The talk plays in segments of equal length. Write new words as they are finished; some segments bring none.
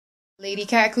Lady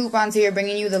Cat Coupons here,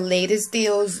 bringing you the latest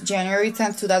deals, January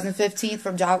 10th, 2015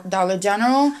 from Dollar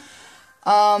General.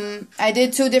 I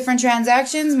did 2 different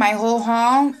transactions. My whole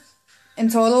haul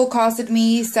in total costed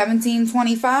me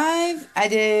 $17.25. I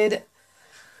did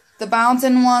the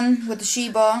bouncing one with the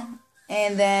Sheba,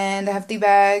 and then the hefty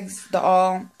bags, the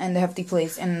all, and the hefty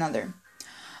plates, and another.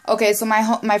 Okay, so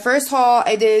my first haul,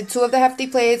 I did 2 of the hefty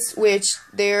plates, which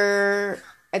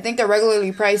I think they're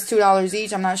regularly priced $2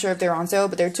 each. I'm not sure if they're on sale,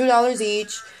 but they're $2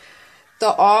 each.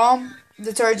 The all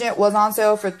detergent was on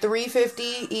sale for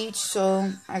 $3.50 each,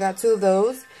 so I got 2 of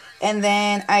those. And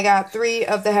then I got 3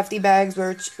 of the hefty bags,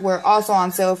 which were also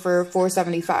on sale for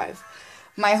 $4.75.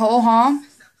 My whole haul,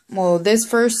 well, this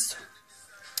first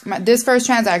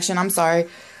transaction, I'm sorry,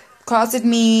 costed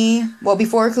me, well,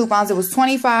 before coupons, it was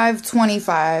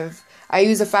 $25.25. I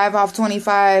used a 5 off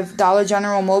 25 Dollar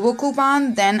General mobile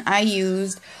coupon. Then I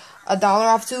used a $1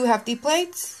 off 2 hefty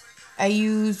plates. I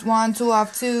used 1 2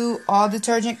 off 2 all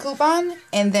detergent coupon.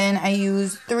 And then I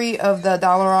used 3 of the $1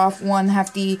 off 1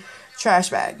 hefty trash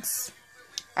bags.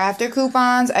 After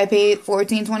coupons, I paid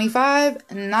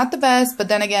 $14.25. Not the best, but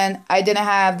then again, I didn't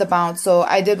have the bounce, so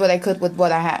I did what I could with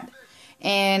what I had.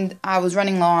 And I was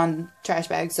running low on trash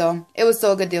bags, so it was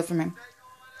still a good deal for me.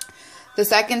 The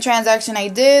second transaction I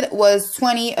did was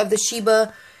 20 of the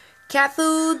Sheba cat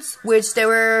foods, which they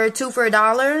were 2 for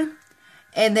 $1.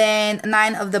 And then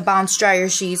 9 of the bounce dryer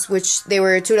sheets, which they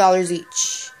were $2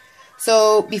 each.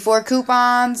 So before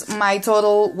coupons, my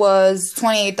total was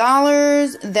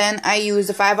 $28. Then I used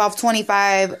a 5 off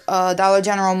 25 Dollar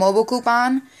General mobile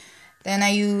coupon. Then I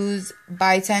used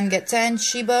buy 10 get 10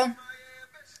 Sheba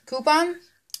coupon.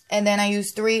 And then I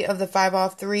used 3 of the 5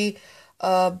 off 3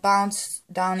 bounce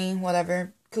Downy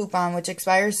whatever coupon, which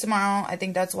expires tomorrow. I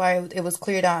think that's why it was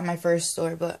cleared out in my first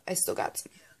store, but I still got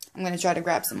some. I'm gonna try to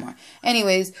grab some more.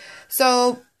 Anyways,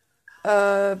 so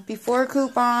before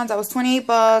coupons I was 28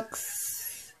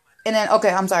 bucks, and then okay,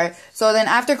 I'm sorry. So then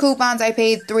after coupons I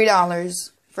paid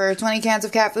 $3 for 20 cans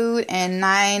of cat food and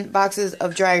 9 boxes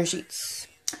of dryer sheets.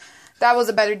 That was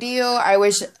a better deal. I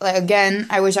wish I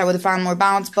would have found more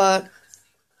bounce, but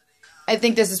I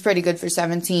think this is pretty good for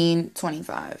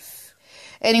 $17.25.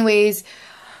 Anyways,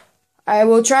 I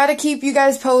will try to keep you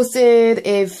guys posted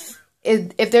if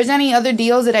there's any other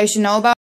deals that I should know about.